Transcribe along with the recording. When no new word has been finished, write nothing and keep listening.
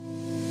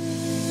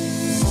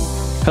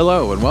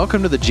Hello, and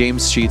welcome to the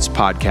James Sheets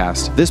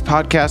Podcast. This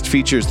podcast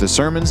features the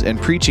sermons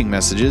and preaching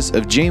messages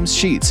of James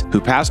Sheets,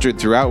 who pastored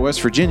throughout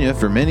West Virginia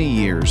for many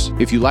years.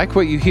 If you like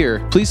what you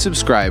hear, please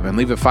subscribe and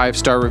leave a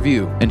 5-star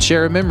review, and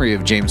share a memory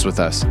of James with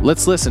us.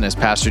 Let's listen as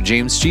Pastor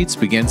James Sheets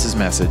begins his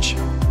message.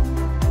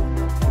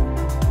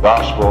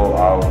 Gospel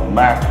of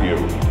Matthew.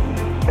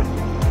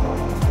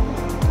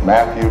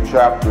 Matthew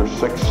chapter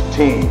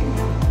 16.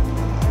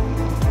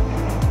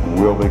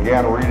 We'll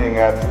begin reading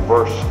at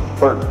verse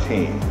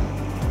 13.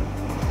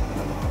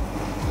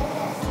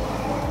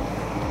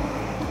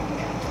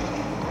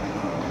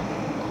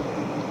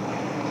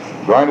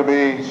 Going to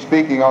be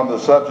speaking on the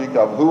subject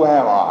of who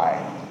am I?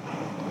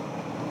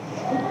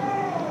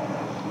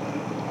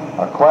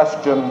 A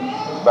question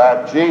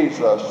that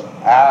Jesus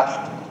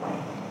asked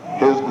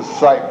his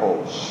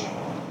disciples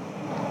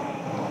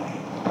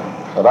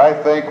that I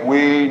think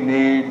we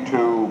need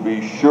to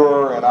be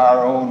sure in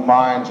our own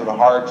minds and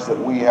hearts that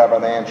we have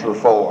an answer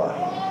for.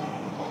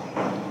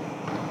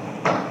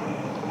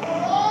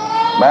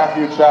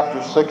 Matthew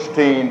chapter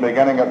 16,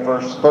 beginning at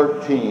verse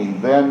 13,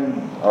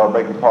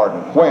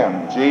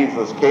 when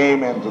Jesus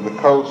came into the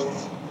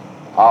coasts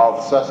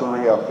of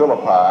Caesarea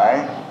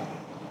Philippi,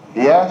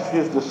 he asked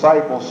his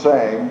disciples,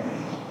 saying,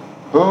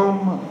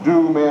 "Whom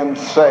do men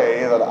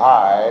say that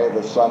I,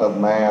 the Son of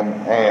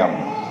Man, am?"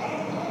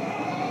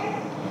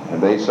 And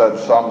they said,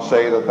 "Some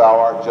say that thou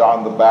art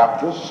John the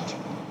Baptist,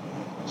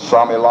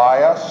 some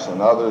Elias,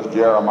 and others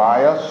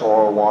Jeremiah,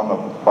 or one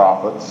of the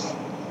prophets."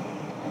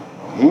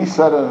 He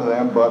said unto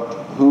them, "But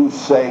who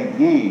say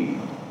ye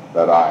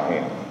that I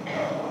am?"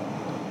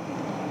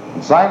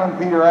 And Simon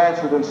Peter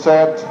answered and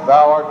said,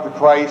 "Thou art the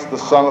Christ, the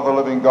Son of the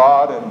living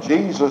God." And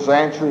Jesus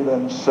answered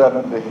and said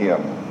unto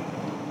him,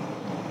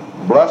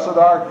 "Blessed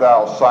art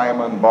thou,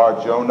 Simon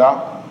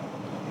Bar-Jonah,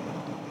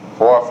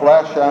 for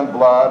flesh and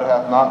blood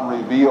hath not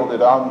revealed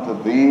it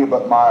unto thee,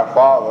 but my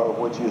Father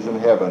which is in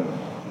heaven.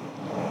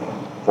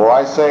 For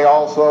I say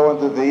also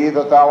unto thee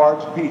that thou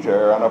art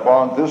Peter, and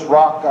upon this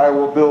rock I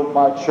will build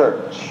my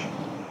church,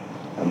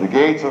 and the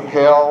gates of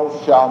hell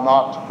shall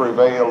not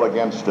prevail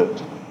against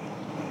it.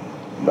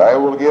 And I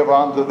will give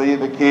unto thee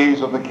the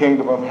keys of the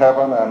kingdom of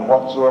heaven, and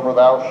whatsoever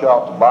thou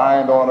shalt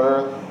bind on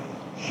earth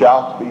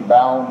shalt be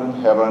bound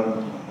in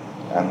heaven,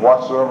 and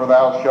whatsoever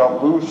thou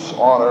shalt loose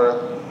on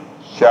earth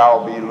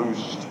shall be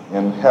loosed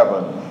in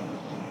heaven."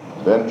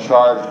 Then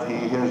charged he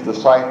his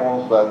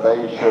disciples that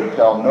they should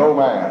tell no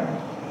man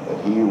that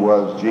he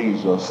was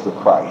Jesus the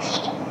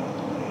Christ.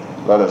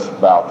 Let us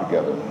bow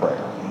together in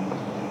prayer.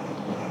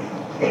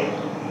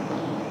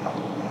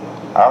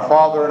 Our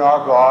Father and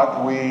our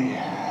God, we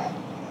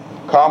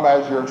come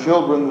as your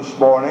children this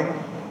morning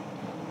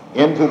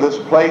into this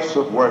place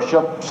of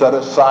worship set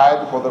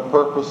aside for the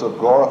purpose of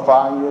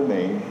glorifying your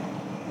name.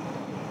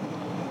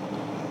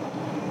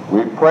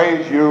 We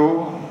praise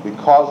you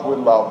because we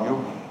love you.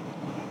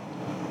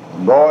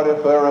 Lord,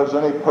 if there is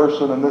any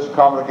person in this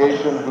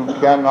congregation who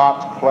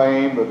cannot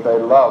claim that they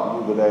love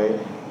you today,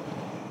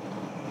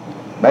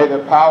 may the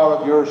power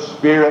of your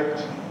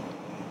Spirit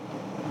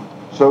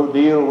so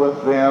deal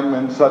with them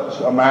in such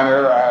a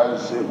manner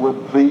as it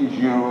would please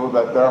you,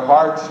 that their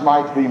hearts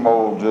might be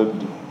molded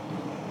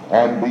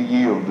and be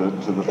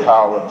yielded to the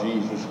power of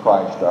Jesus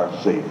Christ our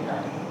Savior.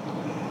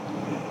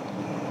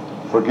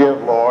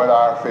 Forgive, Lord,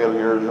 our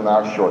failures and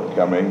our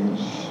shortcomings,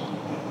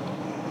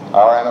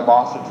 our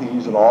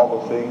animosities and all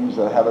the things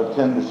that have a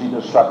tendency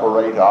to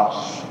separate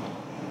us.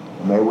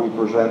 May we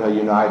present a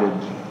united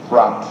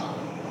front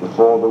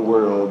before the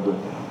world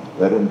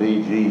that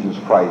indeed Jesus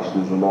Christ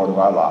is the Lord of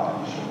our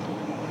lives.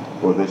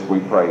 For this we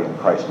pray in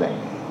Christ's name.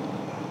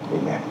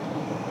 Amen.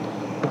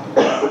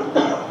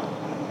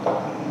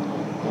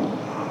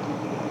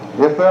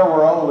 If there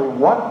were only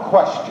one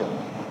question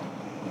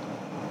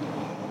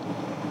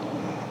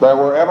that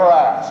were ever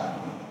asked,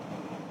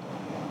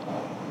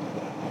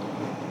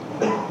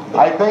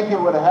 I think it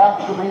would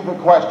have to be the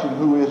question,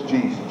 who is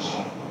Jesus?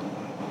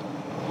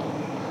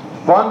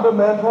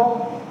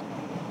 Fundamental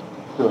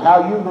to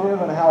how you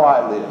live and how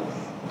I live.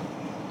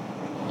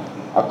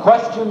 A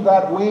question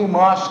that we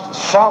must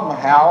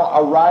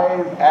somehow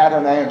arrive at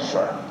an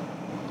answer.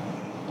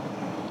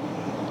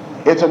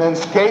 It's an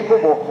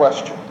inescapable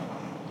question.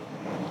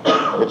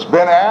 It's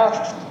been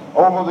asked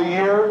over the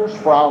years,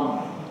 from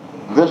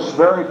this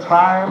very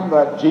time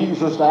that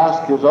Jesus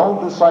asked his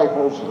own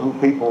disciples who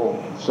people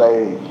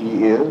say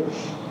he is,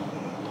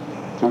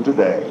 to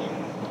today.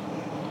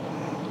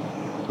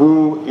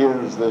 Who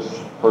is this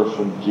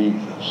person,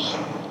 Jesus?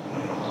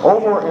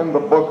 Over in the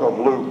book of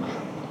Luke,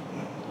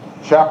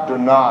 chapter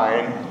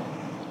 9,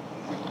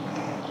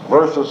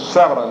 verses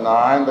 7 and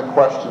 9, the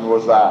question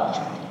was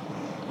asked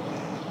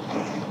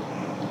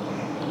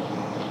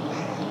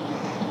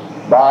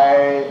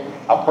by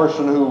a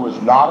person who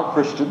was not a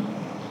Christian,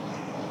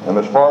 and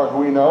as far as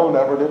we know,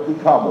 never did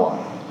become one,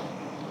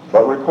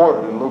 but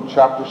recorded in Luke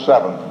chapter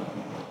 7,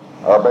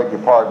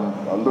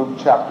 Luke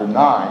chapter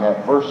 9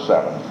 at verse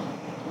 7.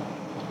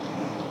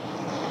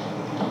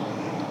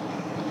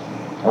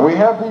 And we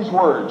have these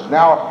words,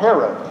 "Now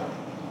Herod,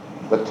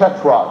 the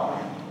Tetrarch,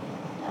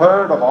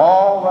 heard of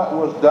all that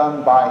was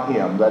done by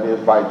him, that is,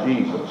 by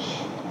Jesus,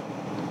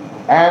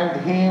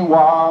 and he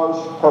was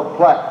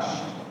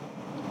perplexed,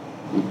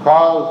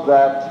 because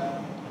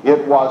that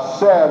it was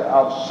said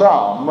of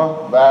some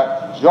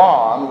that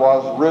John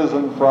was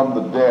risen from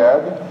the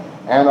dead,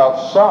 and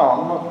of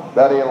some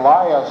that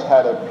Elias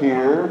had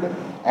appeared,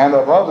 and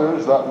of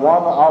others that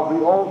one of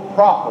the old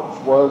prophets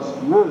was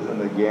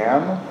risen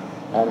again.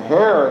 And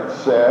Herod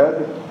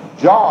said,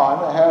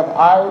 John have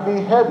I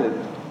beheaded,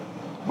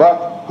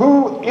 but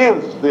who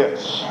is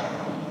this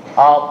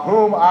of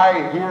whom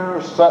I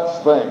hear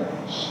such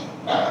things?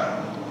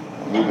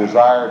 And he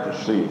desired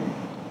to see him.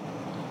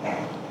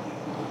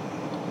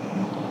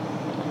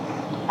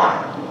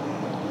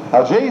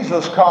 Now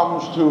Jesus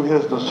comes to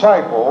his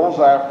disciples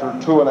after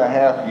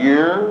 2.5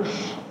 years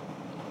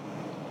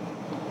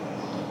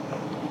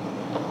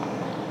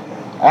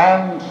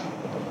and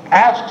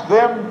asks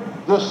them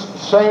this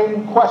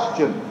same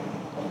question.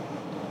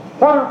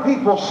 What are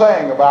people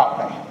saying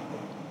about me?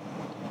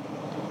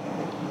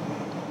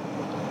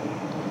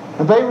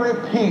 And they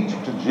repeat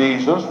to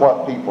Jesus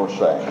what people are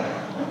saying.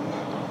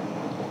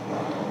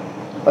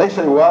 They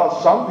say,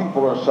 well, some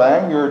people are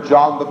saying you're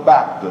John the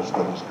Baptist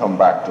that has come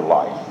back to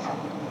life.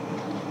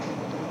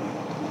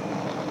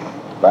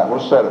 That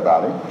was said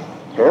about him.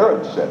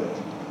 Herod said it.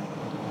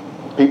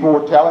 People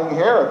were telling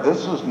Herod,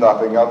 this is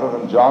nothing other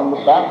than John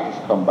the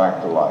Baptist come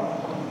back to life.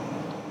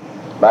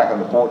 Back in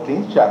the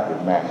 14th chapter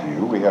of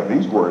Matthew, we have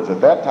these words. At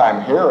that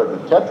time, Herod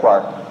the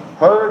Tetrarch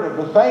heard of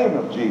the fame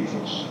of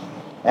Jesus,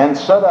 and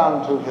said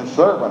unto his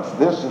servants,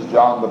 this is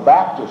John the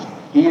Baptist.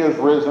 He is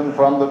risen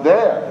from the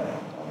dead.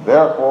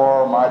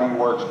 Therefore mighty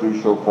works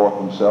do show forth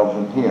themselves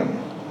in him.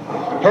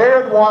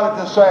 Herod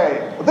wanted to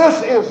say,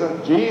 this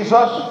isn't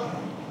Jesus.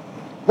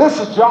 This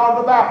is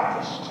John the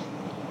Baptist.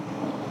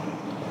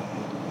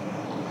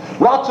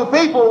 Lots of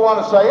people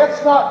want to say,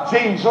 it's not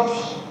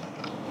Jesus.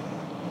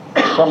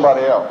 It's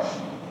somebody else.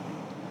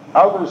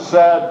 Others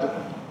said,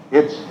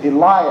 it's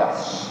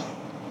Elias.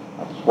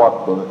 That's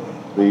what the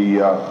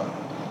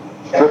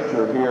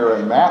scripture here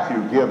in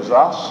Matthew gives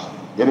us.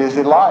 It is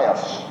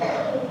Elias.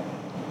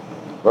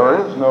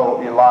 There is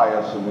no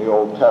Elias in the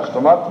Old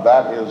Testament.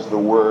 That is the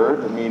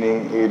word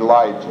meaning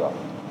Elijah.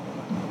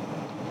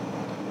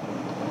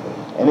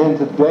 And in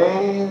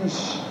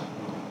today's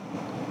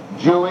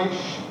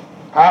Jewish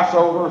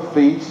Passover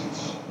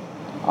feasts,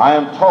 I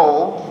am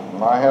told,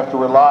 and I have to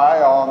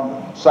rely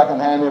on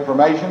secondhand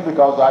information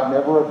because I've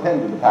never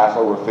attended the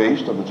Passover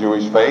feast of the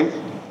Jewish faith,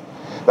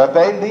 that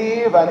they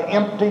leave an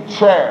empty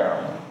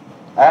chair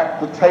at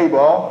the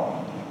table,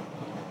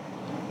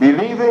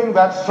 believing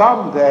that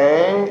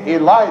someday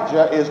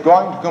Elijah is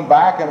going to come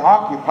back and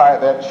occupy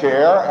that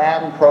chair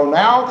and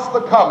pronounce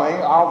the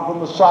coming of the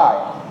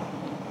Messiah.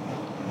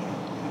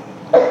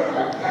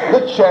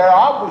 The chair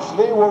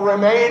obviously will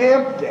remain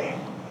empty.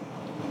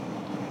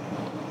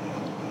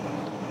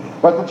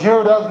 But the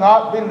Jew does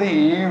not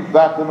believe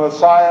that the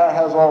Messiah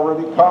has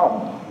already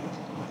come.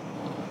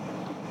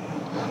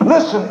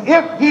 Listen,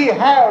 if he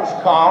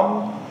has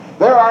come,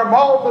 there are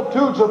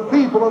multitudes of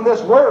people in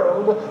this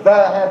world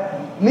that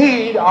have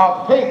need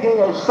of taking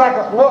a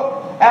second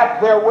look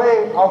at their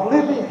way of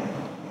living.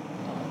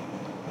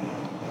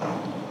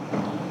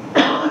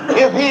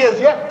 If he is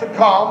yet to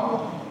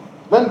come,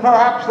 then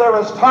perhaps there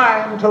is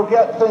time to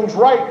get things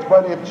right.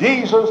 But if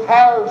Jesus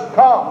has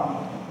come,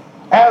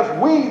 as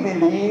we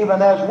believe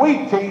and as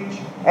we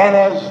teach, and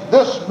as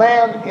this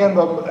man in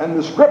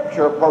the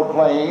scripture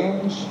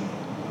proclaims,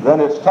 then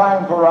it's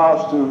time for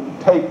us to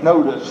take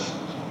notice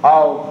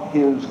of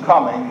his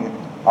coming,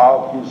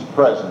 of his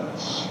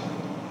presence.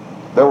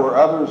 There were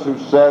others who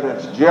said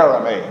it's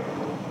Jeremy,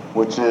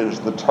 which is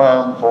the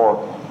term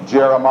for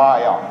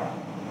Jeremiah.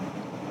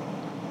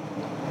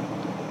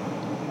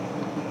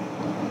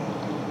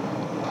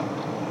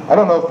 I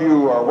don't know if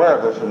you are aware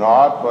of this or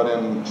not, but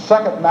in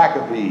 2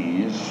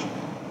 Maccabees,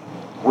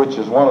 which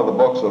is one of the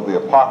books of the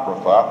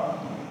Apocrypha,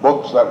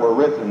 books that were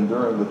written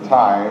during the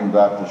time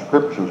that the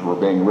scriptures were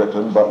being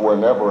written but were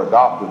never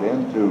adopted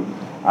into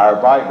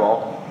our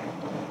Bible,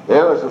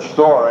 there is a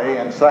story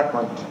in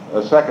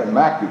 2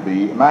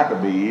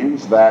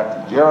 Maccabees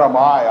that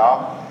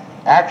Jeremiah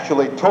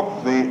actually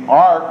took the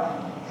ark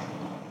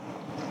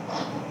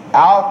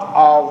out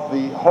of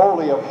the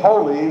Holy of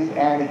Holies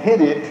and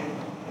hid it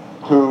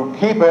to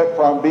keep it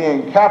from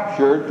being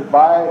captured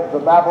by the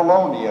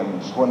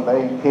Babylonians when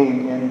they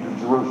came into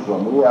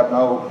Jerusalem. We have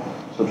no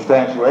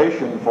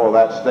substantiation for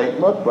that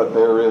statement, but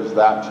there is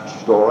that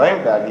story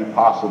that he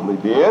possibly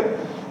did.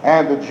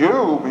 And the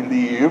Jew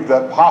believed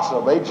that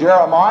possibly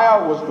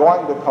Jeremiah was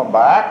going to come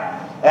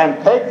back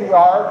and take the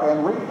ark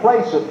and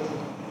replace it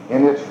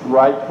in its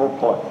rightful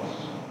place.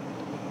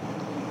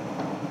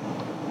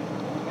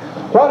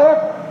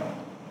 Whatever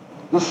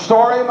the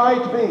story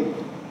might be,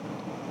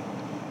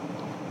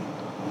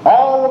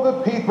 all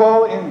of the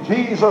people in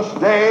Jesus'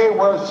 day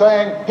were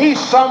saying, he's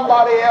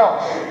somebody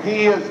else.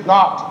 He is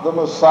not the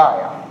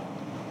Messiah.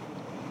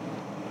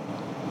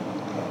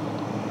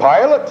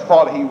 Pilate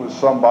thought he was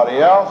somebody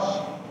else.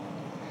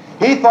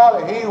 He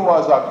thought he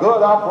was a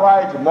good,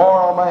 upright,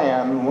 moral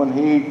man when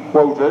he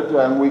quoted,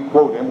 and we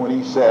quote him when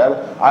he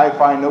said, "I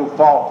find no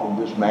fault in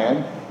this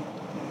man."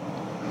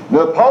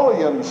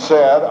 Napoleon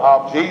said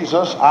of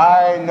Jesus,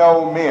 "I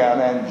know men,"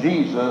 and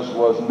Jesus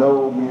was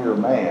no mere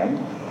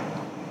man.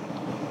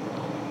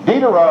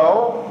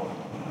 Diderot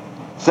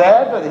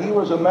said that he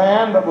was a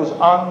man that was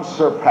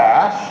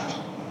unsurpassed.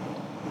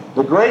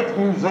 The great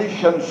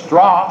musician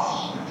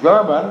Strauss,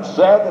 German,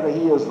 said that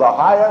he is the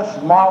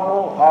highest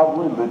model of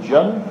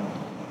religion.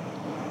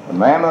 A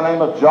man by the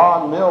name of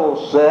John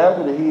Mills said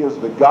that he is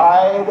the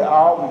guide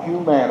of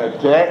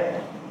humanity.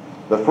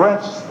 The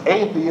French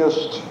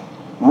atheist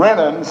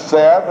Renan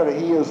said that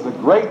he is the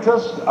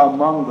greatest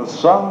among the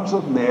sons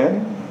of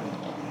men.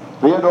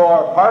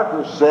 Theodore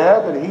Parker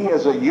said that he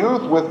is a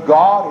youth with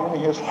God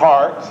in his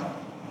heart.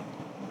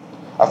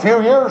 A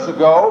few years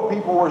ago,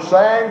 people were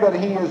saying that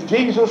he is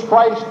Jesus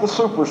Christ the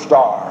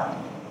superstar.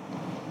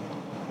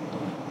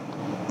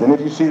 Did any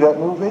of you see that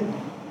movie?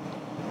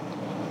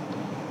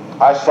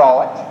 I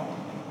saw it.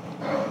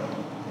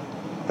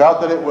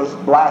 Felt that it was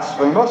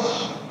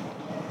blasphemous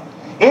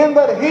in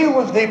that he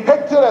was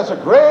depicted as a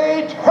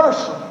great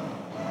person,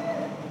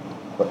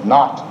 but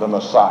not the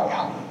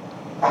Messiah.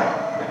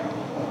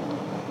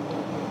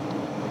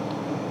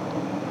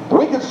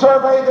 We could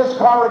survey this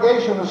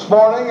congregation this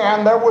morning,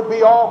 and there would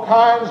be all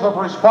kinds of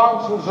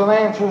responses and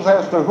answers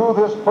as to who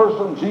this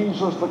person,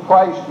 Jesus the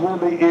Christ,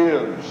 really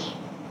is.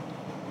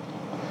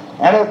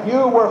 And if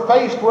you were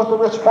faced with the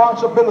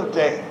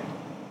responsibility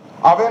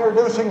of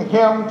introducing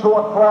him to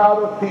a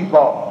crowd of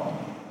people,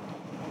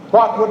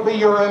 what would be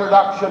your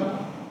introduction?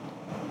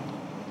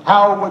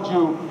 How would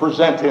you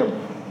present him?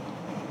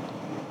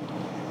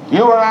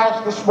 You were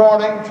asked this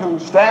morning to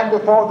stand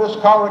before this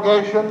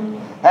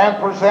congregation and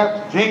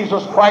present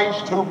Jesus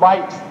Christ, who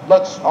might,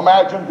 let's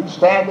imagine, be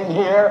standing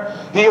here.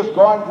 He is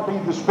going to be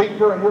the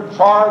speaker, and you're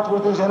charged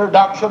with his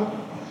introduction.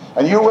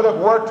 And you would have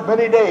worked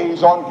many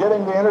days on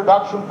getting the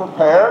introduction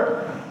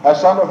prepared, as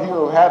some of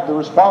you have had the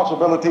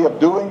responsibility of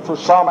doing for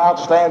some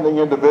outstanding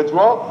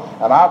individual.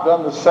 And I've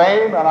done the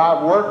same, and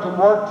I've worked and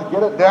worked to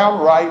get it down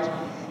right,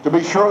 to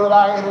be sure that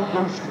I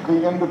introduced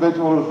the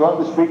individual who's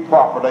going to speak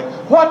properly.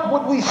 What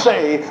would we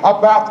say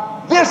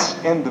about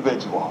this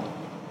individual?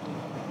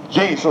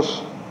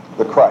 Jesus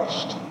the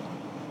Christ.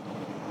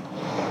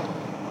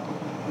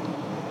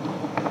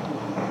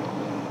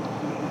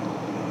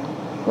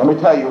 Let me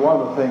tell you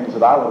one of the things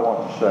that I would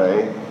want to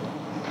say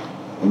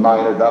in my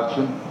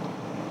introduction,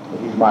 that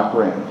he's my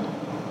friend.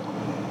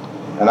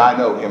 And I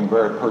know him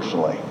very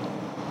personally.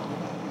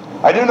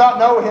 I do not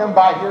know him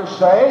by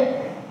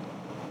hearsay,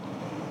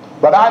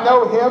 but I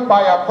know him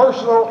by a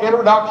personal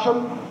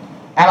introduction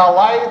and a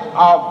life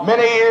of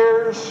many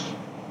years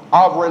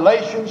of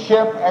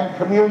relationship and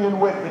communion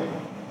with him.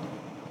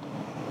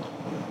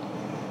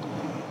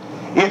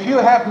 If you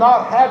have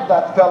not had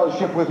that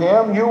fellowship with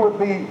him, you would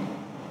be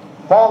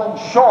falling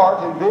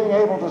short in being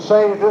able to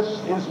say,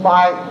 "This is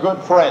my good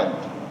friend."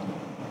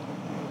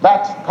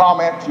 That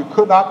comment you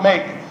could not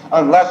make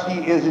unless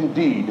he is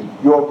indeed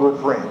your good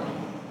friend.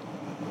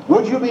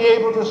 Would you be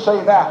able to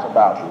say that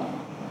about him?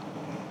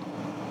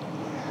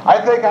 I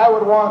think I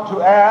would want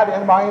to add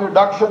in my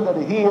introduction that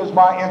he is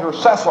my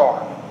intercessor,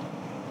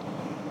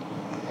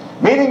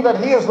 meaning that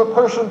he is the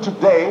person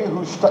today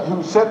who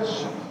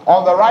sits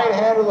on the right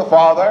hand of the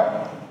Father,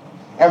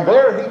 and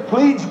there he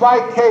pleads my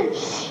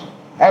case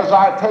as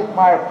I take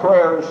my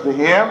prayers to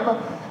him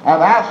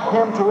and ask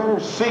him to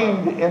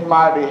intercede in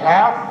my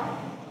behalf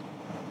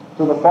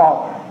to the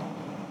Father.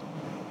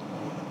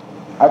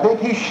 I think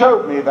he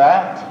showed me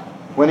that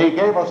when he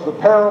gave us the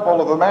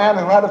parable of the man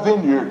who had a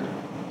vineyard.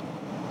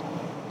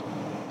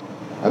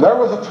 And there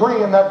was a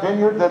tree in that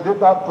vineyard that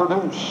did not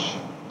produce.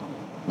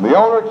 And the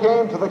owner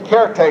came to the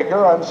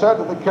caretaker and said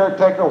to the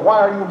caretaker,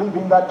 "Why are you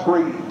leaving that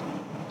tree?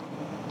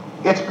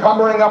 It's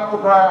covering up the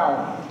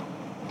ground.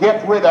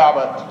 Get rid of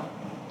it."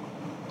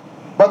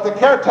 But the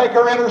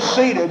caretaker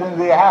interceded in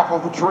behalf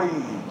of the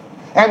tree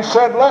and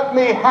said, "Let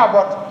me have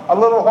it a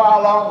little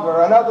while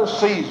longer, another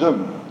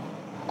season,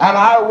 and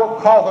I will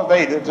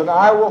cultivate it, and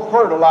I will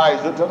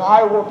fertilize it, and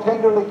I will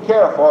tenderly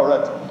care for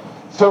it,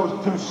 so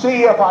to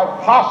see if I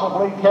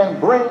possibly can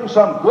bring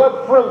some good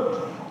fruit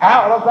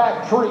out of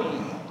that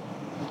tree.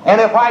 And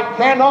if I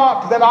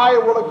cannot, then I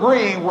will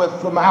agree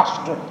with the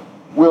master.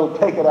 We'll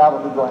take it out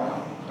of the ground."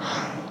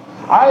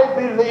 I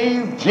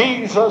believe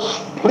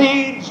Jesus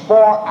pleads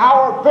for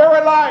our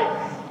very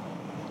life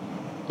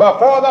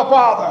before the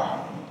Father,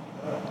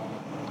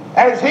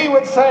 as he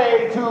would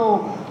say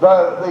to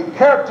the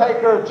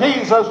caretaker,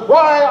 "Jesus,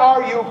 why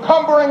are you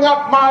cumbering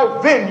up my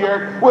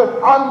vineyard with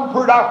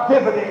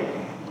unproductivity?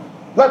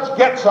 Let's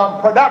get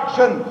some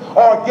production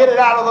or get it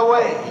out of the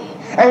way."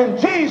 And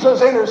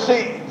Jesus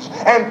intercedes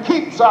and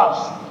keeps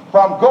us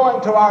from going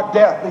to our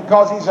death,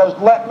 because he says,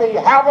 "Let me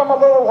have them a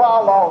little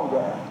while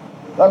longer.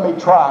 Let me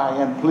try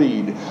and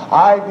plead."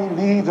 I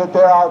believe that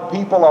there are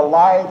people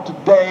alive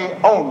today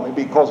only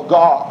because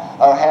God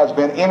has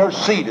been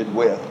interceded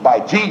with by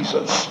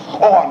Jesus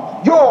on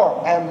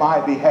your and my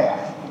behalf.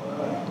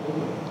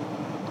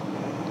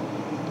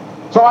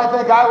 So I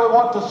think I would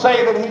want to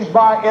say that he's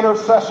my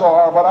intercessor,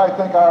 but I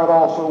think I would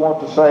also want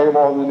to say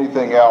more than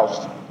anything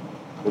else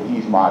that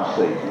he's my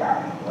Savior.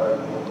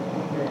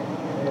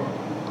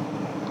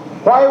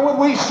 Why would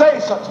we say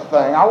such a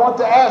thing? I want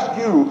to ask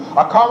you,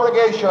 a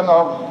congregation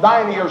of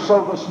 90 or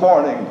so this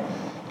morning,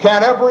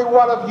 can every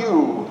one of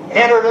you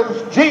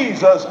introduce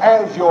Jesus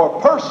as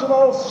your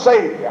personal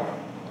Savior?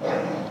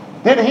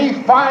 Did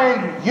he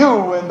find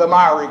you in the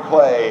miry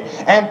clay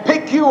and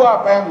pick you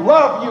up and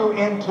love you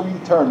into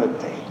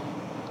eternity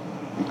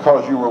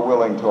because you were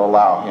willing to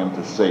allow him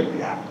to save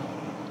you?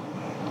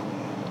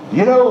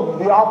 You know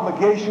the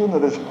obligation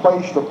that is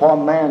placed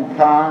upon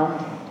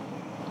mankind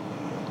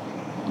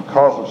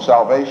because of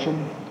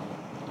salvation?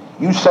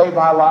 You saved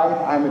my life,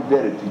 I'm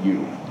indebted to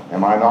you.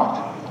 Am I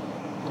not?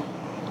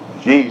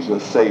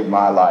 Jesus saved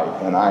my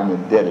life, and I'm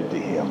indebted to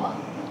him.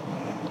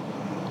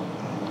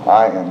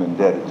 I am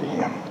indebted to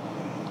him.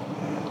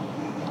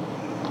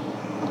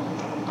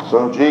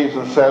 So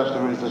Jesus says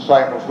to his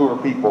disciples, who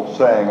are people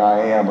saying I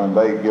am? And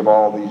they give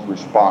all these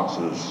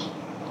responses.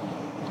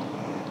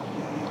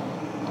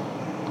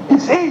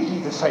 It's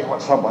easy to say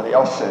what somebody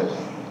else says.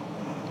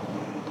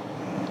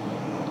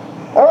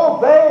 Oh,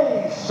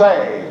 they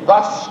say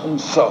thus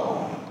and so.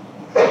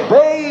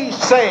 They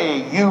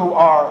say you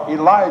are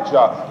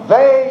Elijah.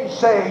 They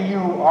say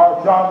you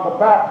are John the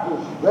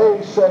Baptist.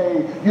 They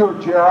say you're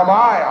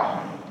Jeremiah.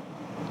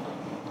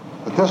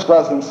 But this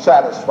doesn't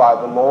satisfy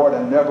the Lord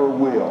and never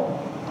will.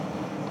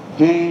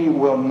 He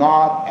will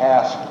not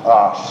ask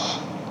us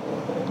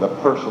the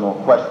personal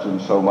question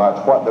so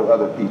much, what do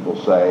other people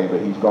say,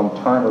 but he's going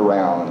to turn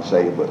around and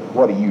say, but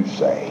what do you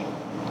say?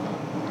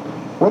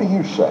 What do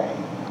you say?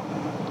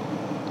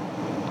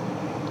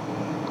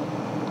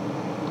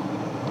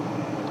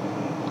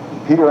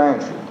 Peter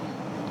answered,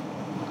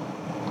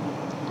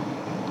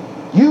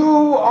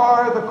 you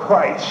are the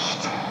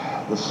Christ,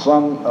 the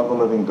Son of the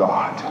living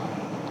God.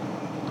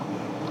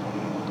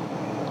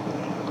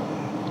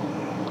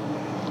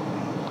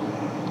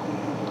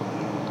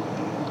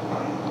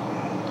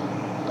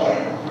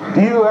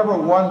 Do you ever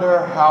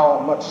wonder how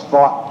much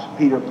thought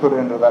Peter put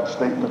into that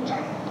statement?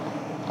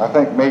 I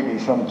think maybe I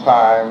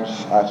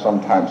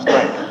sometimes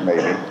think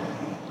maybe,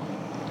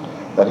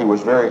 that he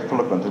was very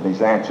flippant in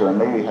his answer and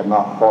maybe had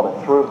not thought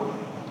it through.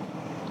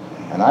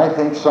 And I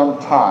think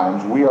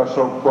sometimes we are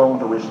so prone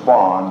to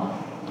respond,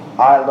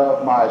 I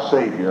love my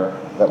Savior,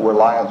 that we're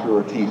lying through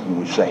our teeth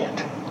when we say it.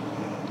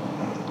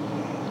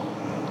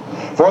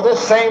 For this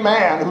same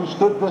man who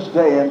stood this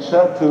day and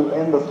said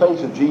in the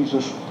face of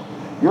Jesus,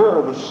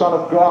 you're the Son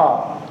of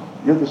God,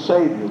 you're the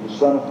Savior, the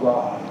Son of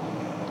God,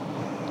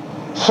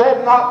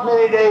 said not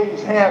many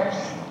days hence,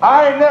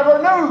 I never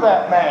knew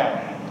that man,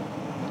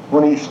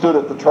 when he stood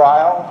at the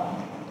trial.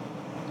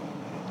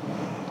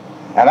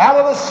 And out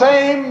of the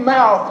same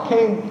mouth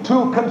came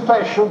two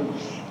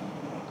confessions.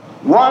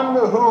 One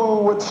who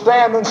would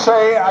stand and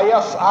say,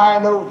 yes, I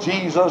know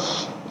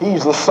Jesus,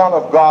 he's the Son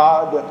of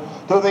God.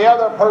 To the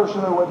other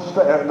person who would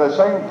stand, the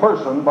same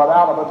person, but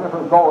out of a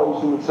different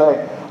voice, who would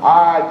say,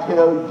 I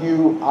tell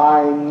you,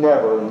 I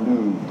never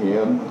knew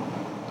him.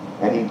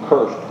 And he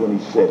cursed when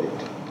he said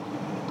it.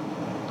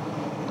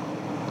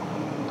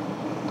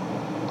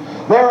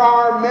 There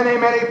are many,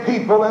 many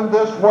people in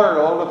this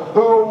world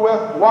who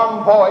with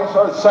one voice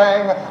are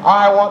saying,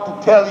 I want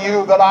to tell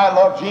you that I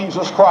love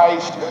Jesus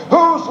Christ,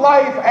 whose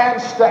life and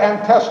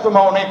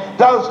testimony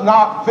does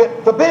not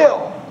fit the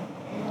bill.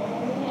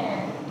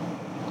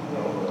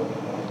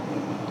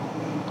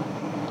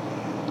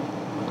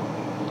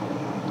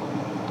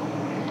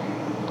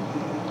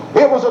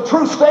 It was a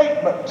true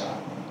statement,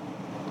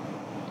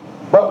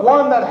 but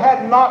one that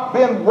had not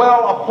been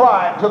well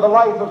applied to the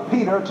life of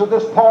Peter to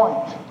this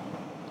point.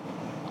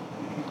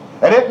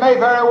 And it may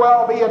very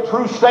well be a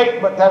true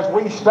statement as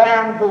we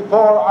stand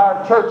before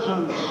our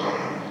churches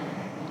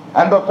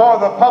and before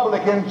the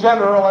public in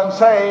general and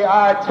say,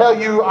 I tell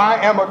you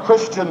I am a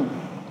Christian.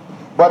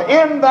 But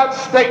in that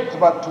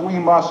statement we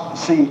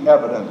must see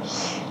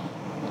evidence.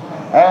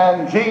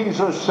 And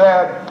Jesus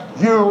said,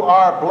 you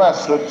are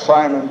blessed,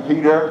 Simon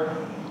Peter,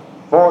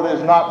 for it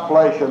is not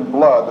flesh and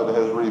blood that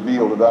has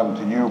revealed it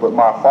unto you, but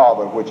my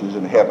Father which is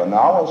in heaven. Now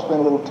I want to spend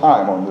a little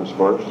time on this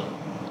verse.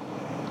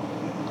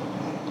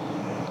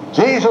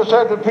 Jesus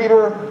said to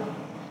Peter,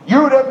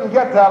 you didn't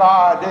get that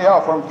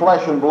idea from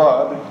flesh and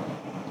blood,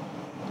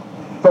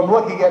 from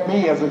looking at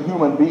me as a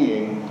human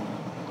being.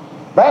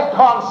 That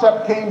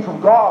concept came from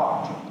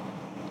God.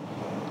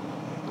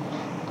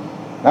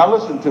 Now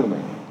listen to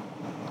me.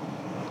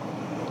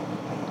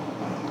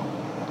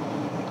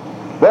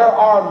 There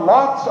are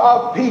lots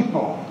of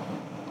people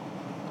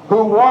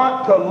who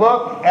want to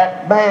look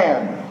at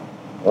man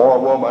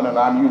or woman, and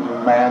I'm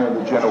using man in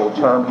the general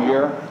term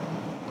here,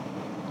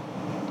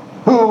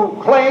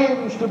 who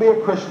claims to be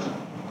a Christian,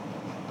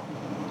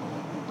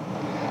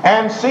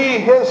 and see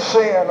his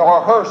sin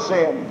or her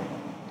sin,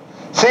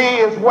 see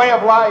his way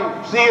of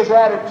life, see his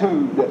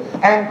attitude,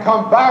 and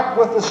come back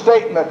with the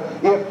statement,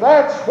 if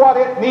that's what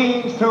it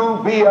means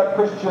to be a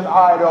Christian,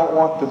 I don't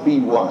want to be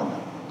one.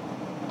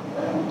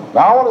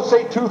 Now, I want to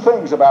say two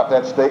things about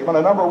that statement.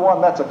 And number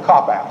one, that's a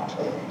cop-out.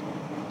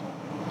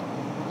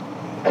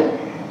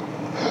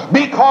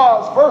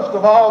 Because, first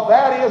of all,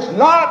 that is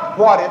not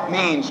what it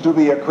means to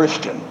be a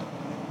Christian.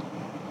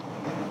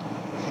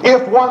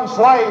 If one's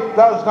life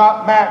does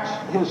not match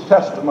his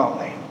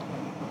testimony.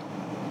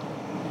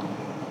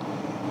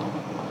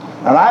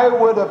 And I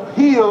would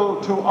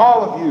appeal to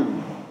all of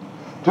you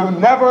to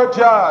never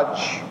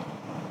judge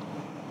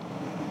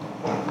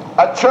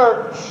a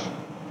church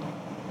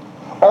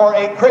or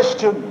a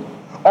Christian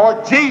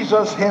or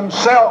Jesus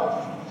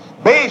himself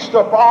based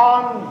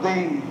upon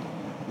the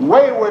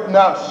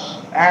waywardness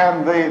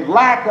and the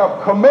lack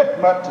of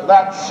commitment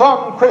that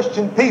some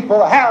Christian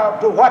people have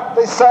to what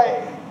they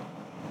say.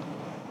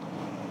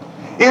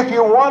 If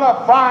you want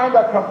to find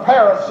a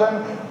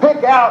comparison,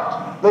 pick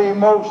out the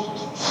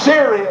most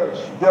serious,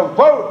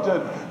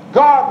 devoted,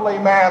 godly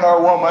man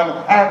or woman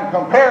and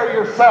compare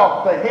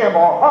yourself to him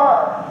or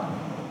her,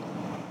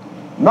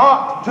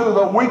 not to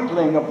the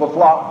weakling of the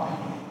flock.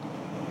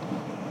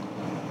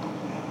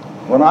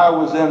 When I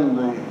was in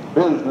the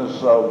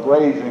business of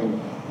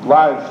raising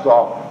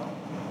livestock,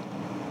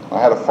 I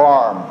had a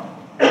farm.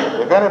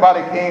 If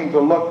anybody came to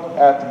look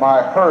at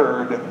my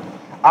herd,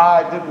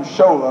 I didn't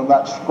show them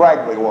that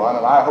scraggly one,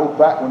 and I hope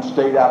that one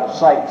stayed out of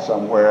sight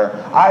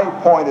somewhere. I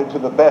pointed to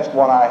the best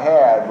one I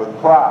had with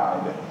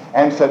pride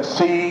and said,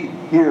 see,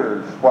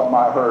 here's what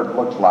my herd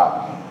looks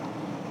like.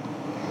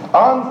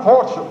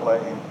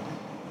 Unfortunately,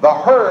 the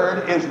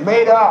herd is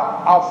made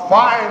up of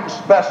fine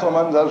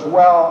specimens as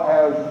well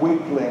as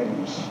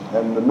weaklings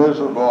and the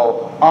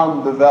miserable,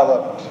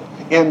 undeveloped,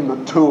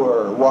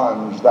 immature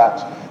ones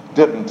that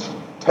didn't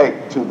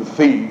take to the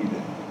feed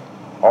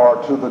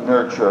or to the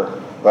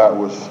nurture that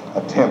was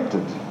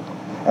attempted.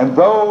 And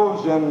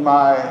those in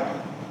my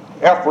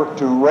effort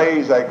to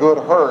raise a good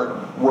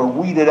herd were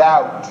weeded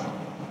out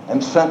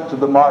and sent to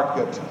the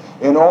market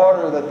in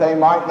order that they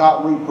might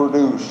not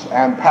reproduce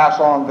and pass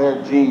on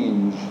their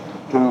genes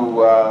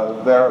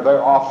to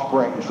their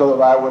offspring, so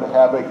that I would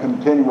have a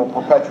continual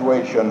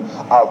perpetuation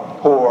of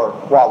poor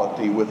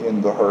quality within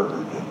the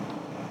herd.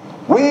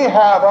 We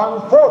have,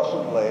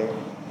 unfortunately,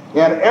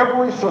 in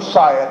every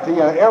society,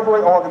 in every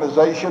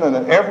organization, and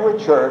in every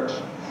church,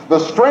 the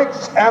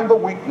strengths and the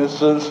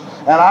weaknesses,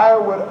 and I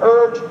would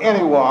urge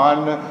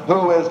anyone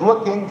who is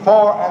looking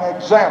for an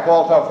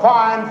example to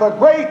find the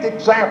great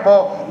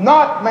example,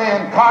 not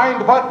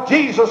mankind, but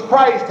Jesus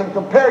Christ, and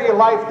compare your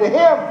life to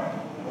him.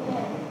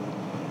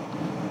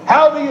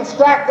 How do you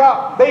stack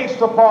up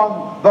based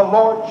upon the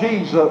Lord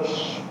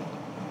Jesus?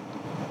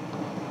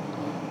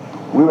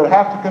 We would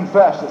have to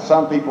confess that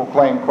some people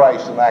claim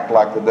Christ and act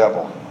like the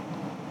devil.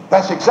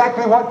 That's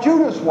exactly what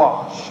Judas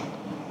was.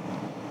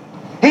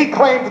 He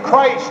claimed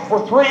Christ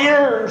for 3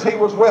 years. He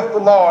was with the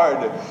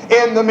Lord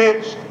in the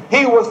midst.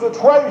 He was the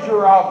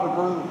treasurer of the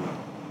group.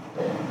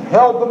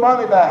 Held the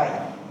money bag.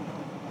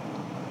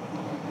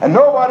 And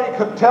nobody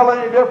could tell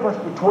any difference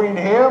between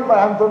him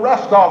and the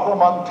rest of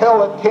them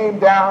until it came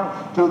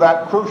down to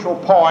that crucial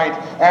point,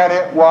 and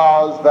it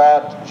was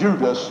that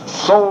Judas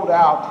sold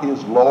out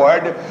his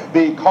Lord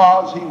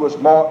because he was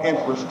more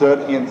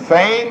interested in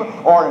fame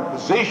or in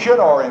position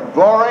or in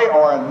glory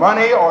or in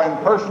money or in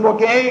personal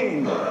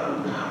gain.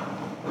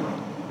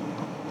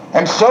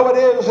 And so it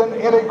is in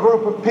any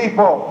group of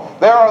people.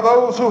 There are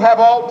those who have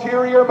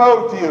ulterior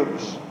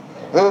motives.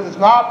 It is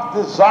not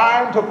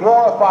designed to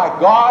glorify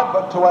God,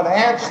 but to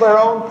enhance their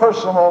own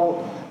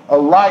personal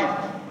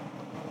life.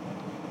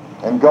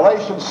 In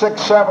Galatians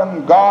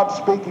 6:7, God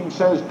speaking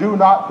says, do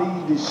not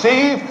be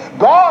deceived.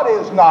 God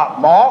is not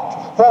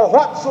mocked, for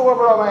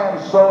whatsoever a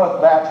man soweth,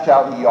 that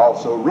shall he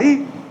also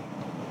reap.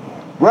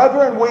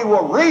 Brethren, we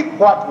will reap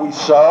what we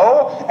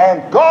sow,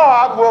 and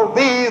God will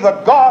be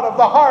the God of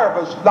the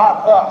harvest,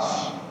 not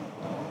us.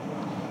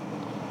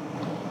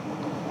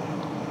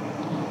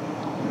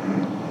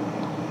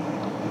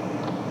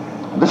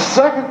 The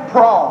second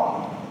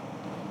prong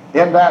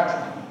in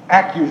that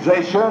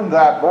accusation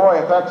that, boy,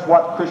 if that's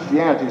what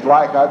Christianity's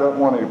like, I don't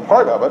want any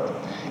part of it,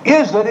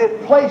 is that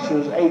it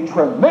places a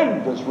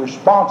tremendous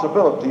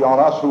responsibility on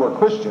us who are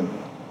Christian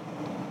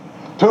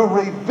to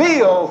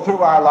reveal through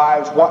our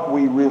lives what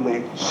we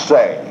really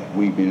say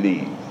we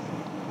believe,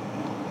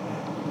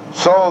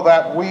 so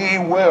that we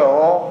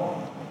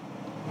will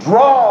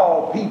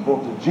draw people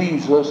to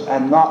Jesus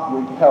and not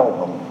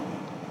repel them.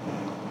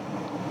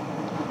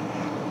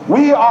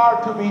 We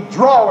are to be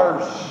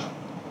drawers,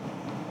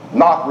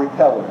 not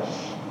repellers.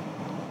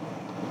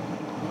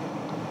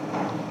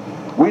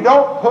 We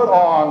don't put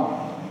on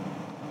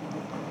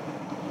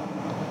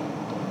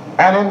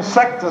an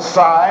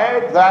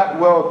insecticide that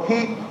will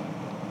keep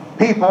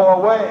people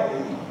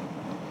away.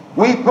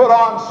 We put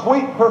on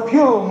sweet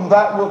perfume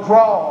that will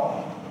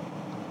draw,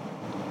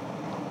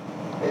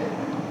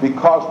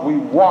 because we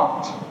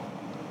want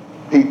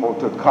people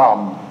to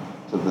come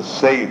to the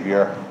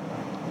Savior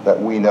that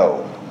we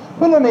know.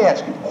 But let me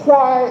ask you,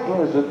 why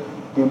is it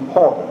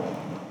important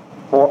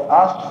for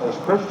us as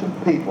Christian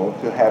people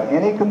to have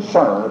any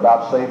concern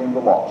about saving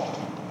the lost?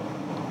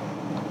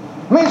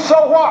 I mean,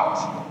 so what?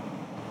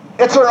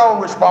 It's their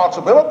own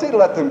responsibility.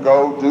 Let them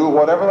go do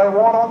whatever they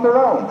want on their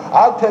own.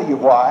 I'll tell you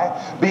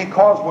why.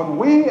 Because when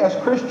we as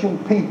Christian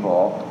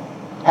people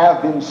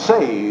have been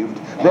saved,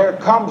 there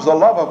comes the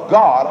love of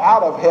God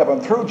out of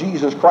heaven through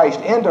Jesus Christ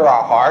into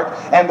our heart,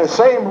 and the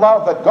same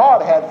love that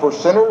God had for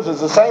sinners is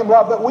the same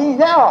love that we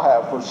now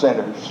have for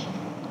sinners.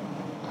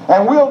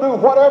 And we'll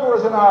do whatever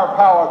is in our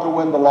power to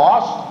win the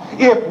lost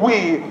if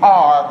we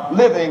are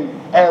living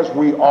as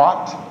we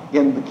ought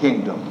in the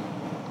kingdom.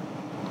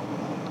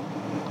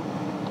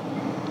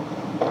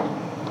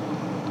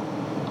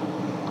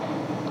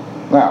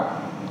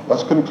 Now,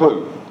 let's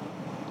conclude.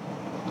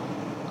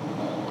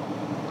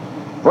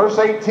 Verse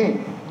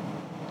 18.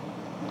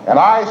 And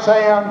I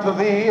say unto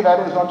thee,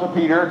 that is unto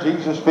Peter,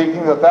 Jesus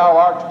speaking, that thou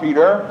art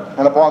Peter,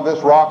 and upon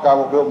this rock I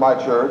will build my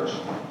church,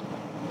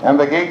 and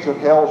the gates of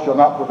hell shall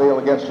not prevail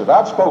against it.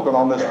 I've spoken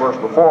on this verse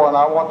before, and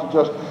I want to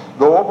just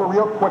go over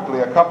real quickly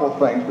a couple of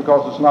things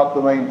because it's not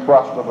the main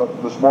thrust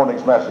of this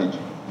morning's message.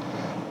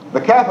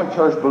 The Catholic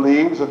Church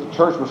believes that the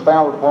church was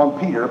founded upon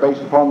Peter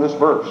based upon this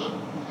verse.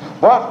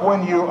 But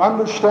when you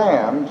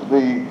understand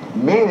the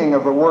meaning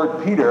of the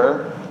word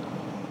Peter,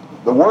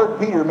 the word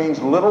Peter means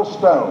little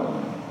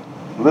stone,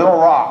 little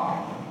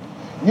rock.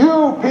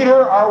 You, Peter,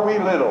 are we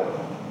little.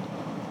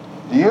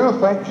 Do you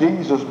think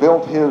Jesus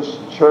built his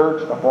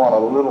church upon a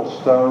little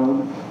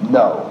stone?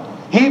 No.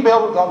 He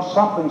built it on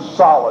something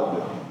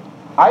solid.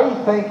 I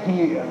think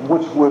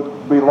which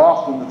would be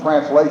lost in the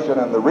translation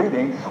and the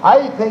reading,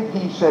 I think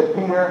he said,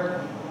 Peter,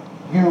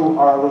 you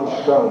are a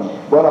little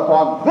stone, but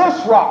upon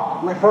this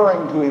rock,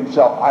 referring to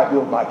himself, I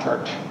build my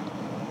church.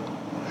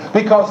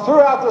 Because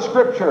throughout the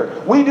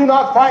Scripture, we do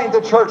not find the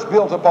church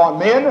built upon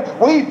men.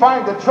 We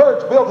find the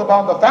church built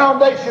upon the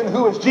foundation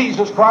who is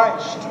Jesus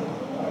Christ.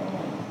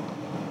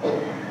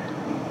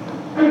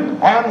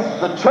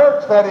 And the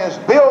church that is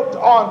built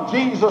on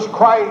Jesus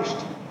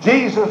Christ,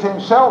 Jesus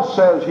himself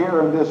says here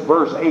in this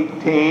verse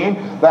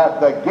 18, that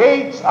the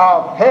gates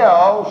of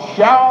hell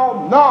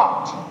shall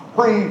not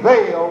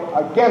prevail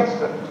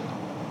against it.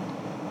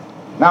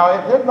 Now,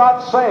 it did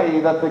not say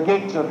that the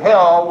gates of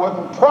hell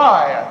wouldn't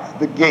try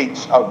the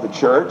gates of the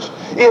church.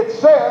 It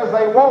says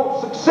they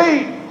won't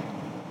succeed.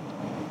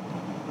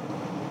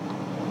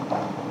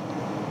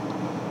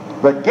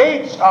 The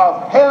gates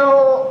of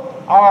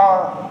hell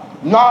are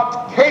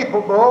not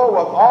capable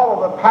with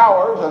all of the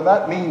powers, and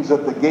that means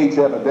that the gates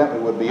evidently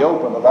would be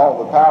open and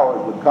all the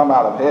powers would come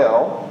out of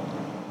hell.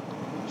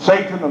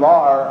 Satan and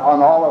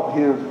all of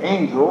his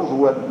angels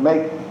would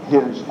make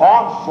his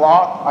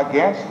onslaught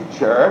against the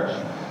church,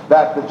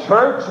 that the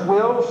church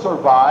will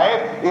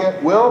survive,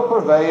 it will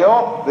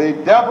prevail, the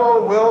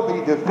devil will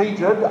be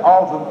defeated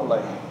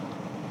ultimately.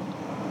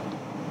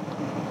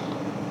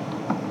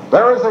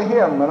 There is a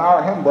hymn in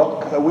our hymn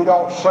book that we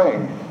don't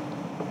sing,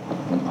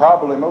 and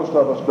probably most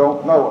of us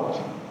don't know it.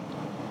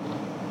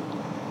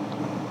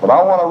 But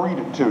I want to read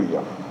it to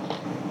you.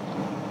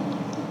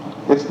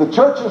 It's the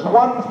church's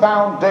one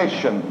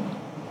foundation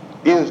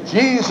is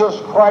Jesus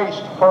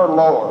Christ her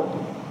Lord.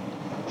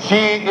 She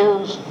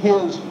is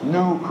his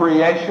new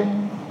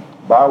creation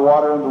by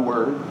water and the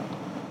word.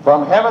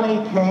 From heaven he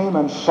came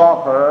and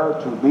sought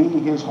her to be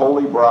his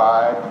holy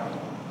bride.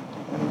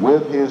 And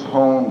with his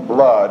own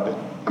blood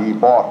he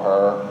bought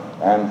her,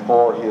 and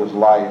for his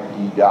life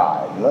he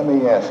died. Let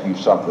me ask you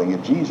something.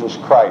 If Jesus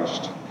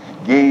Christ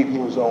gave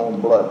his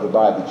own blood to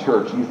buy the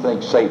church, you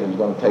think Satan's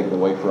going to take it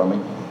away from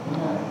him?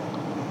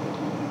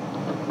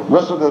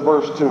 Listen to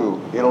verse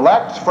 2.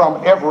 Elect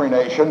from every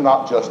nation,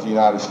 not just the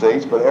United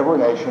States, but every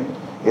nation.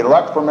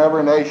 Elect from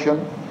every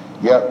nation,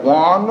 yet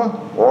one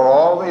o'er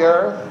all the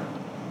earth.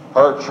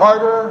 Her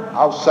charter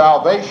of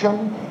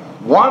salvation,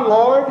 one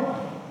Lord,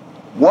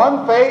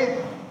 one faith,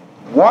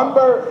 one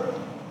birth,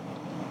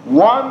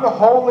 one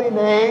holy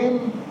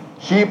name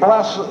she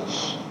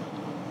blesses,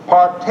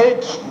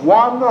 partakes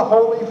one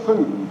holy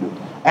food,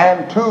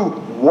 and to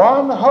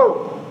one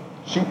hope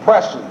she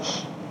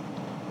presses,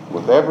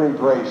 with every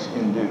grace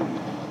endued.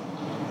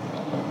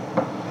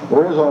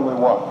 There is only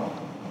one.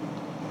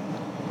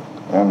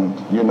 And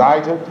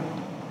united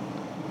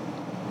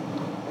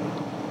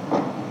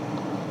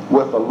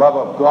with the love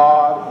of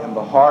God in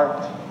the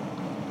heart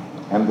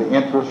and the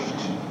interest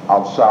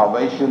of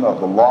salvation of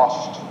the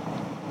lost,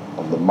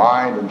 of the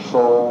mind and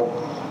soul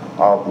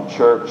of the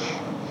church,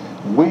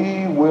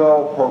 we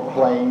will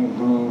proclaim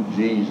who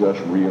Jesus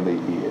really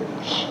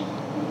is.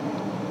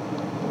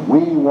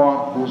 We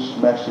want this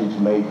message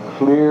made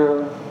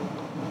clear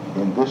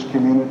in this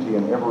community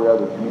and every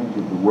other community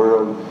of the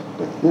world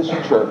that this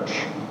church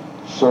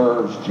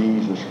serves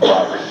Jesus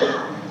Christ,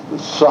 the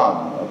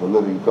Son of the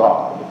living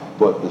God,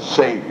 but the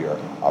Savior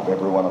of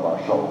every one of our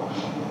souls.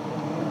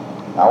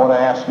 I want to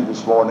ask you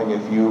this morning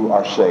if you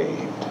are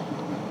saved.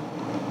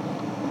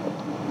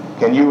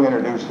 Can you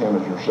introduce him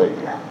as your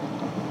Savior?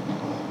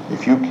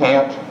 If you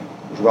can't,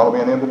 there's going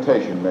to be an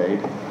invitation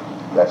made.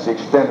 That's the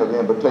extent of the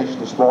invitation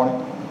this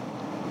morning.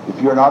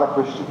 If you're not a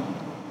Christian,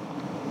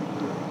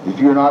 if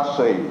you're not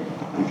saved,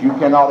 if you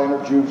cannot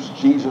introduce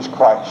Jesus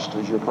Christ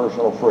as your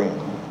personal friend,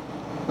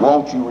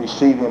 Won't you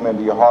receive him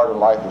into your heart and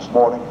life this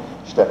morning?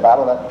 Step out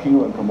of that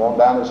pew and come on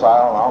down this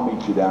aisle, and I'll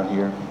meet you down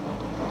here.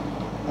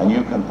 And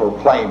you can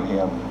proclaim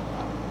him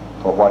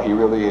for what he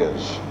really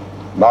is.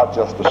 Not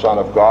just the Son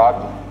of God,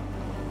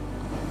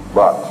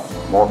 but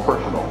more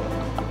personal,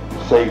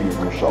 Savior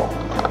of your soul.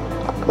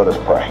 Let us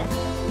pray.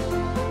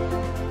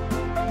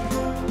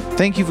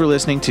 Thank you for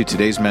listening to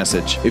today's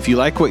message. If you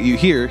like what you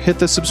hear, hit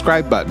the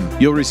subscribe button.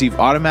 You'll receive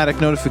automatic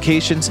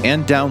notifications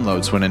and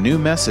downloads when a new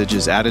message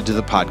is added to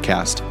the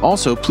podcast.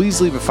 Also,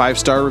 please leave a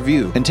 5-star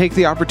review and take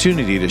the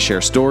opportunity to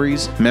share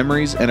stories,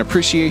 memories, and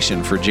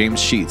appreciation for James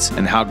Sheets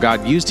and how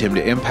God used him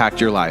to impact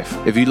your life.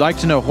 If you'd like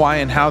to know why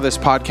and how this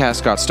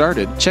podcast got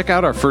started, check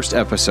out our first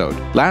episode.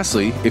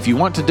 Lastly, if you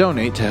want to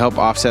donate to help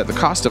offset the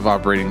cost of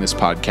operating this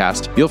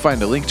podcast, you'll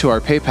find a link to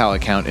our PayPal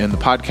account in the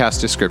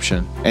podcast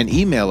description, and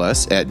email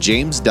us at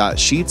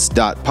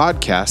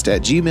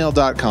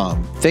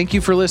james.sheets.podcast@gmail.com. Thank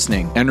you for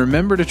listening, and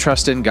remember to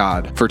trust in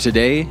God for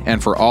today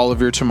and for all of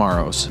your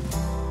tomorrows.